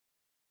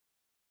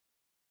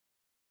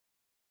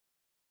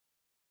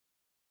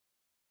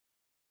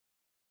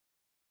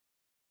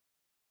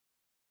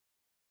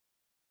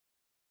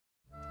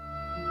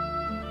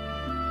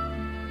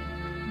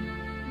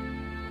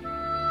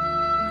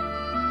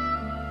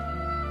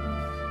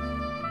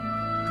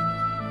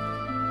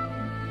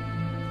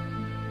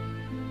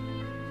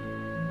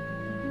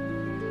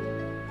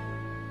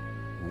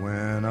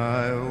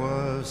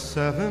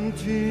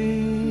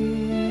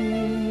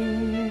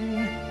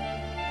17.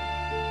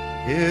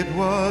 It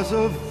was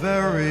a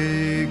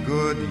very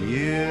good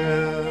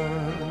year.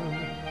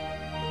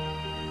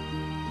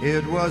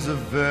 It was a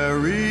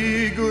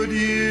very good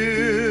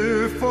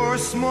year for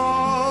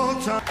small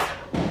town.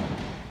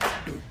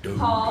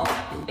 Paul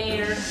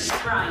Bader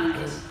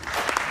Bryant.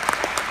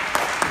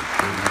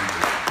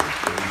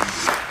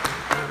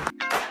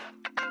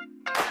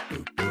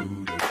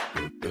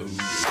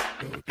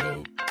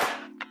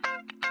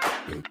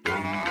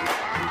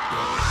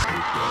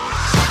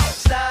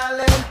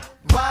 Stylin',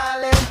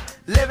 wildin',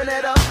 living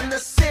it up in the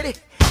city.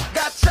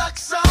 Got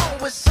Chuck's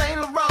on with Saint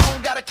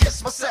Laurent. Gotta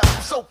kiss myself,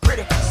 I'm so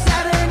pretty.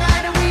 Saturday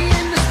night and we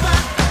in the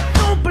spot.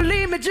 Don't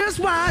believe me, just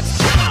watch.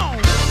 Come on.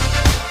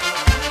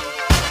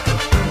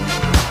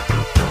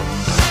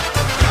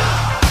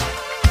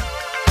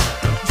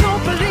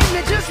 Don't believe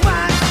me, just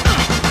watch.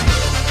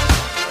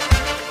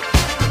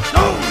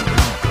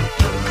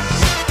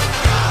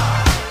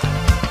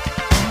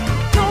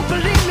 Don't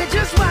believe me,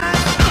 just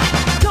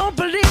watch. Don't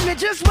believe me,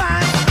 just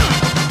watch.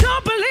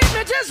 Don't believe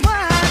me, just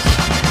watch.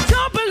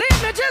 Don't believe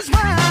me, just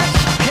watch.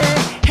 Hey,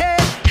 hey,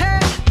 hey,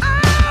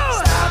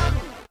 oh! Stop.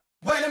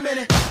 Wait a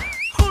minute.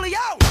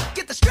 Julio,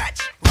 get the stretch.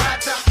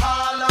 Right to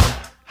Harlem,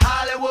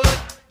 Hollywood,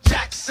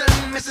 Jackson,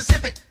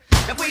 Mississippi.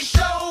 If we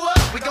show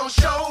up, we gon'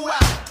 show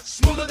out.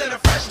 Smoother than a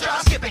fresh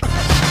drop. Skip it.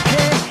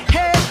 Hey,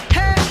 hey,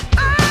 hey,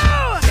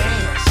 oh!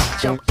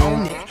 Dance, jump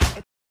on it.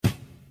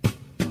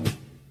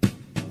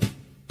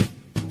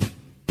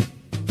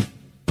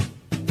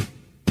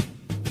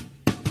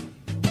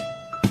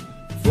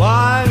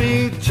 Fly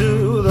me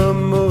to the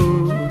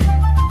moon,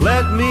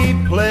 let me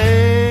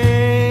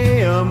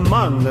play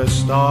among the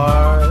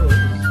stars.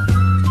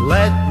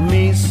 Let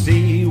me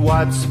see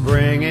what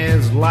spring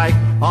is like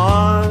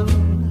on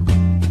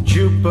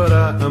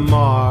Jupiter and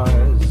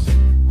Mars.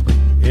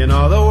 In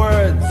other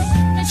words,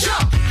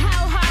 jump!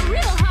 How high,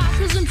 real high,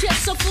 cause I'm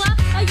just so fly.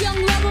 A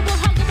young, lovable,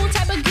 huggable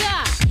type of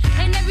guy.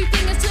 And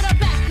everything is to the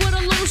back with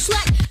a little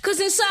slack. Cause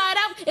inside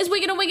out is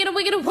wiggin'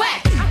 wiggin'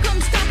 whack. I come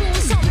stopping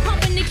with something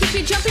pumping to keep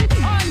you jumping.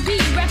 R&B,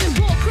 rapping,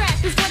 bull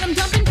crap is what I'm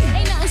dumping.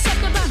 Ain't nothing sucked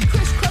about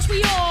crisscross,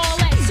 we all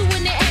like. So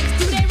when they ask,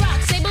 do they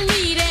rock, say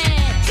believe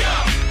it.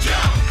 Jump,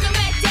 jump. Come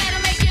back,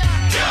 dad'll make ya.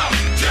 Jump,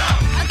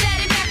 jump. A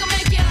daddy back'll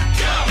make ya.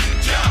 Jump,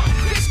 jump.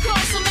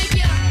 Crisscross will make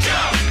ya.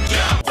 Jump,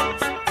 jump.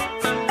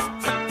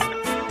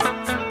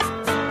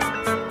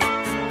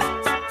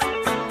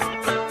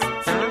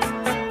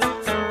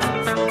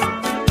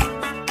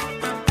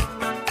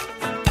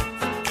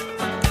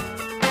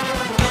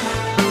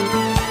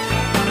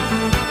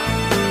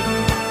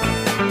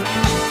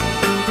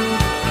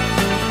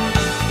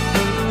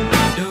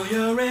 Do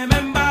you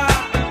remember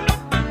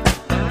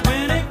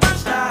when it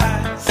first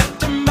started?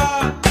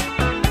 September.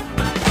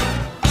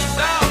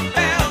 Sound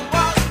bell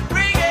was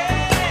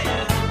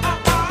ringing.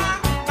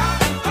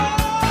 Birds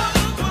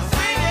were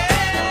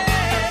singing.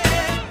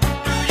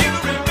 Do you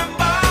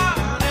remember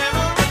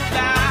every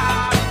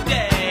cloudy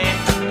day?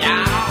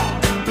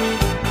 Yeah.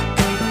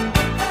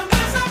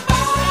 There's a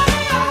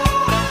party on,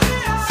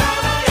 so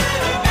do you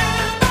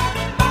remember?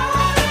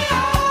 Party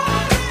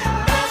on,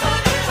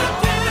 there's a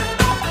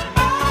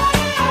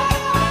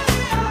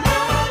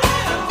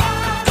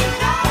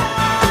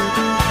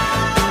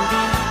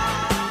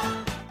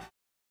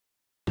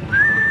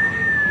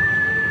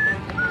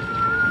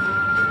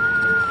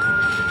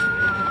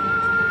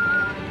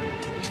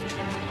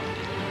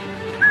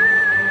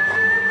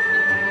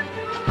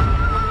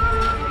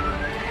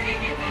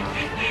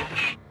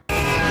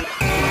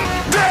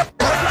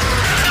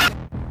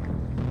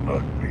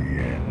Let me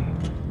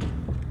in.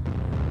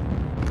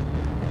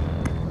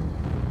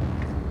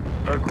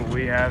 Look what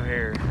we have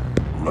here.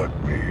 Let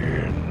me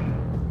in.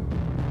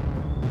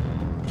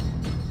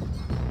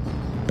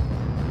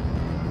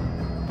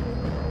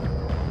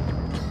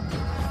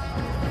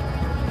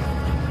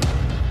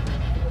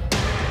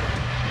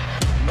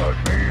 Let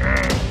me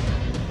in.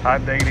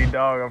 Hot diggity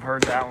dog, I've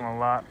heard that one a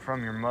lot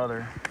from your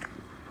mother.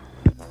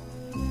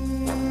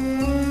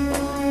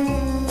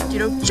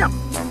 Judo jump.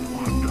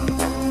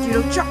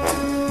 Judo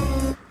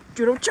jump.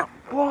 Judo jump.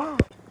 Whoa.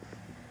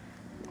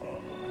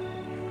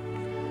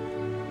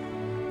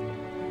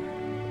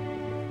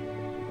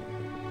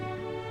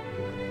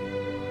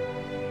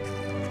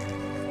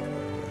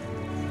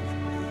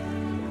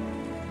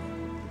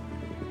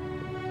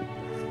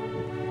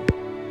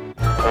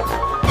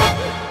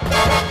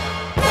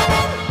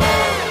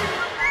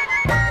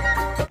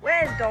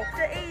 Where's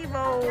Dr.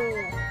 Evil?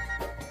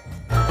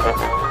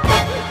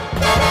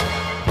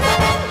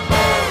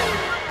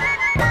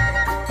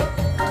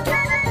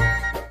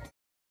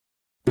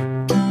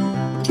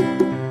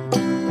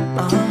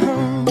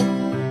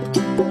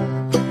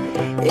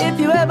 If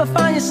you ever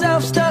find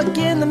yourself stuck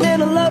in the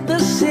middle of the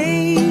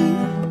sea,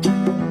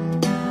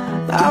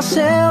 I'll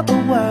sail the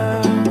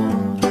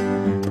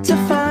world to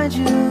find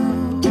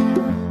you.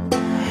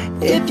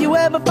 If you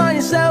ever find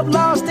yourself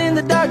lost in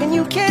the dark and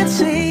you can't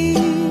see,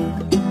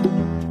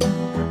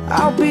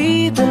 I'll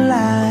be the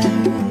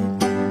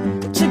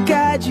light to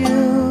guide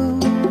you.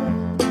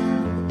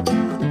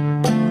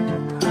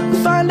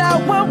 find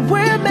out what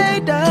we're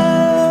made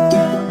of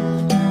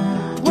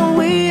when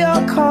we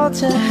are called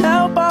to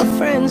help our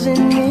friends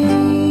in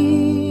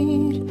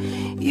need.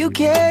 You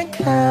can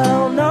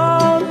count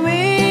on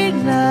me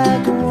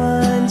like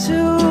 1,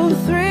 2,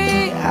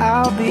 3,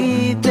 I'll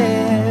be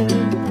there.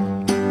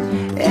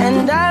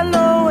 And I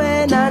know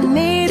when I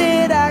need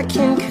it, I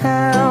can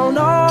count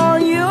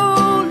on you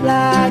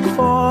like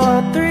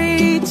 4,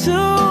 3, 2,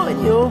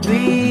 and you'll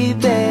be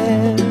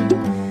there.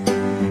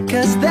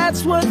 'Cause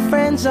that's what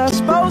friends are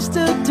supposed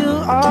to do,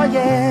 oh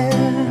yeah.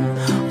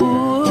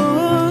 Ooh,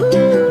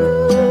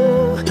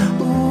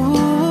 ooh,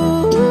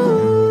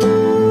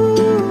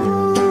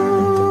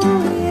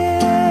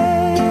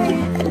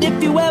 yeah. And if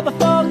you ever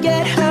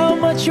forget how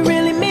much you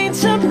really mean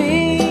to me,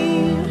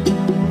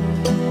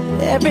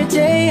 every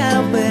day I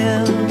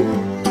will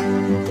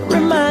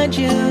remind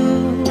you.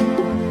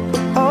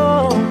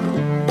 Oh,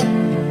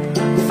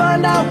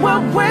 find out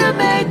what we're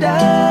made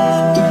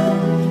of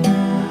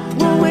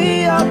when we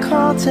are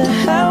called to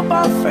help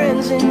our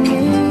friends in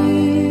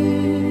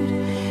need.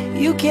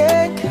 You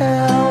can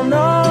count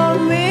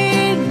on me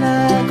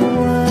like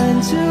 1,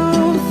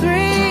 2,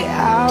 3,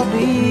 I'll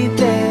be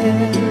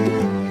there.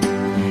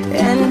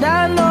 And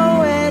I know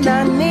when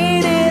I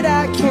need it,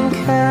 I can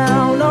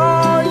count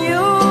on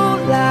you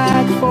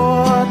like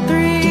 4,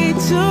 3,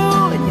 2,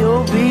 and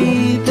you'll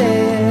be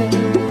there.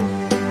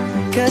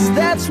 'Cause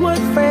that's what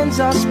friends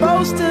are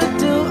supposed to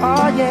do,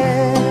 oh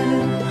yeah.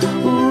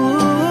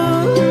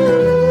 Ooh,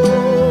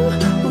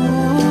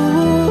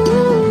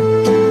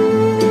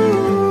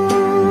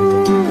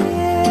 yeah,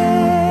 yeah.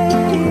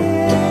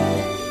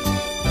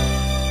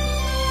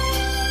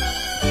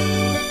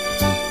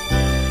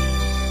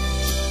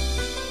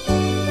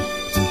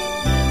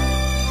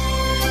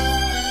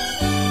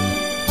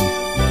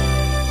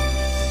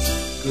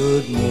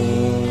 Good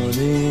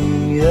morning,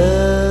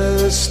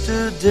 yesterday.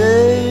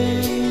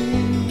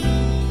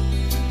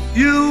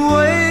 You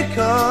wake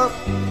up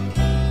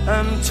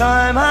and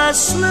time has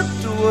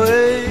slipped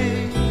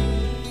away,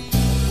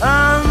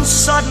 and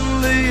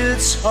suddenly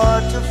it's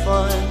hard to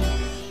find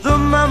the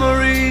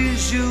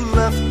memories you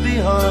left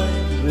behind.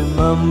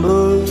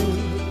 Remember,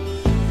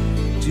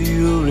 do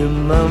you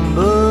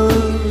remember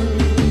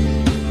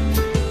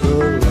the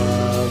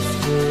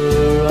laughter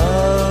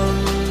and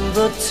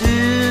the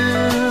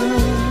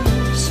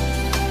tears,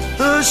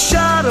 the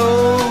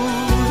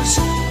shadows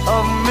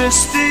of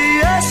misty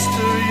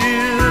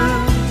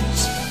yesteryears,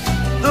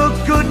 the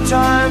good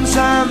times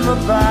and the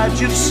bad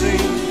you've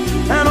seen,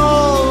 and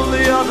all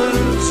the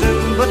others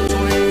in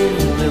between?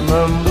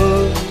 Remember,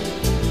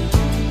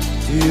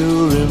 do you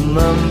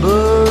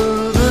remember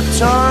the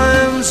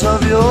times of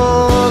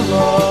your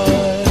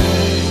life?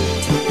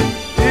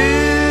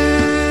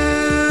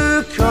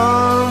 Here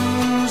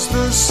comes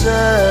the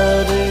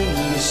setting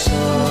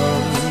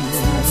sun.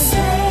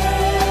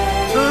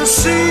 The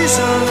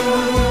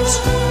seasons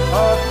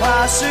are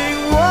passing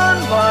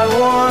one by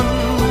one,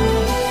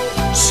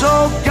 so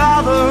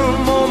gather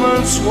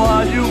moments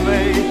while you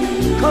may,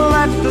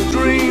 collect the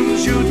dreams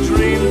you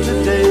dreamed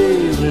today.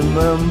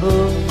 Remember,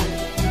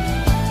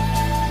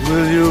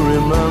 will you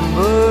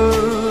remember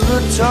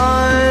the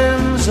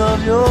times of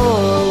your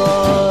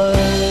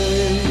life?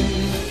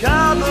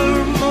 Gather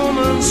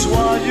moments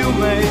while you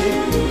may,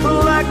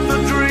 collect the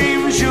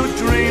dreams you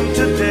dreamed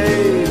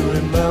today.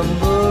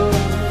 Remember,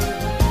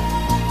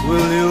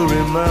 will you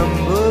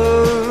remember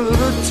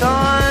the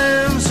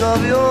times of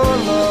your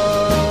life?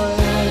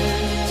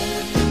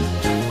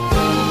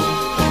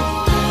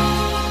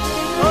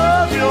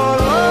 Of your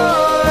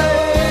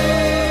life.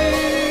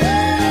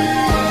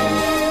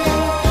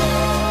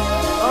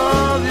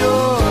 Of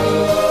your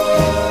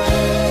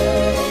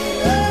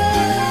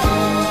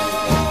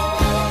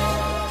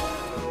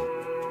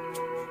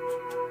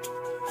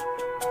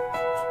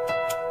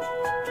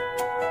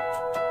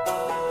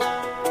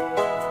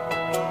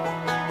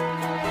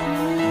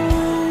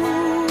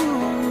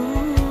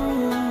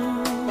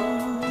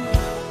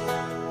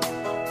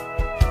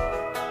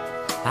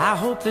I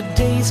hope the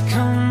days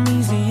come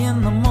easy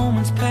and the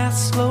moments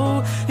pass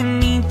slow,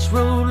 and each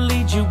road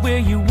leads you where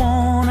you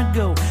wanna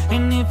go.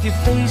 And if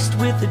you're faced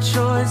with a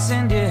choice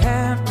and you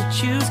have to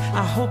choose,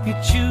 I hope you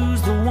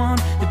choose the one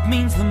that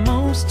means the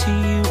most to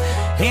you.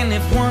 And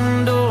if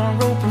one door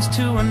opens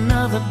to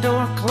another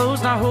door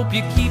closed, I hope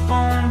you keep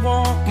on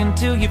walking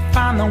till you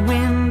find the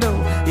window.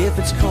 If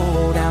it's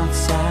cold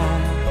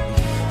outside,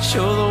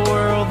 show the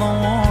world the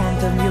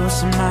warmth of your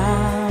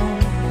smile.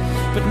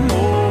 But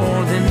more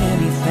than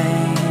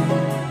anything,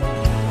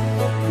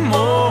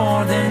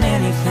 more than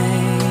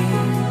anything,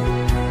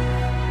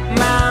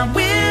 my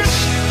wish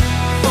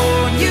for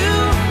you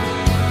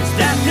is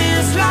that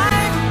this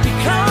life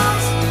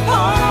becomes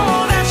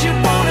all that you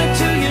want it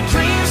to. Your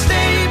dreams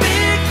stay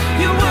big,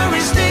 your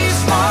worries stay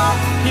small.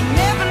 You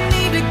never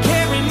need to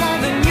carry more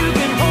than you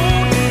can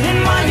hold. And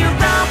while you're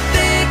out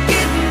there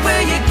getting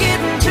where you're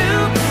getting to,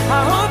 I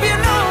hope you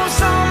know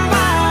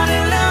somebody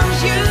loves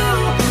you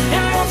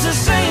and wants the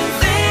same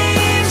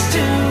thing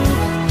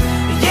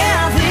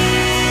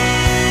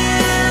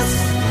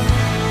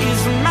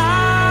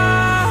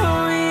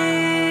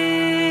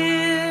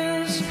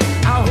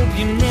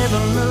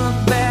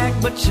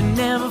but you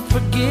never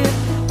forget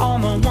all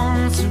the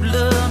ones who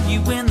love you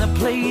in the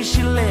place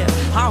you left.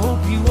 I hope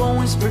you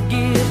always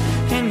forgive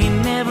and you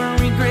never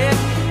regret,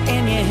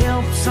 and you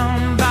help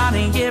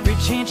somebody every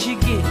chance you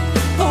get.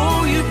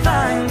 Oh, you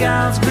find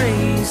God's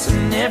grace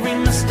in every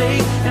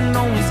mistake and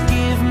always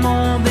give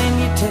more than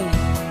you take.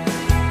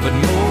 But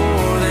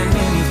more than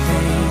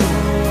anything,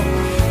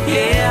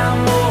 yeah,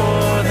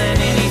 more than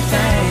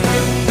anything,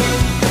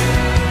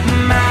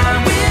 my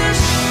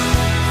wish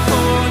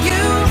for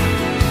you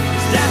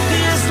is that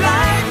this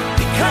life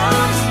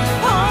becomes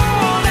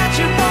all that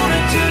you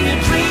wanted to. Your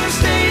dreams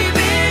stay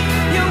big,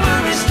 your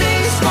worries stay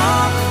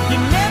small. You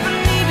never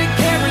need to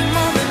carry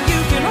more than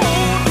you can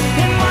hold.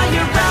 And while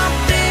you're out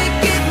there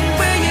getting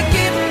where you're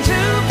getting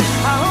to,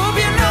 I hope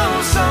you know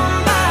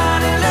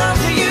somebody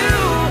loves you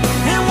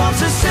and wants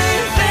to say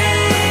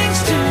thanks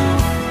to.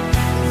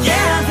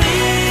 Yeah,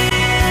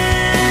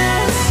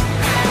 this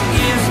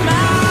is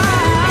my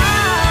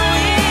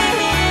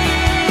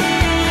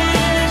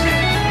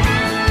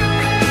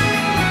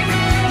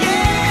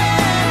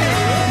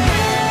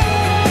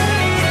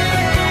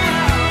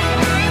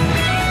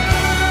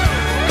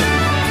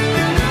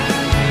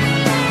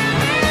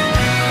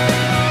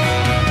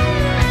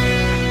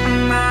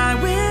my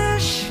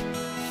wish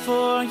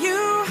for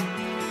you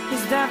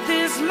is that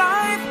this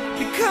life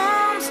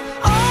becomes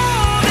all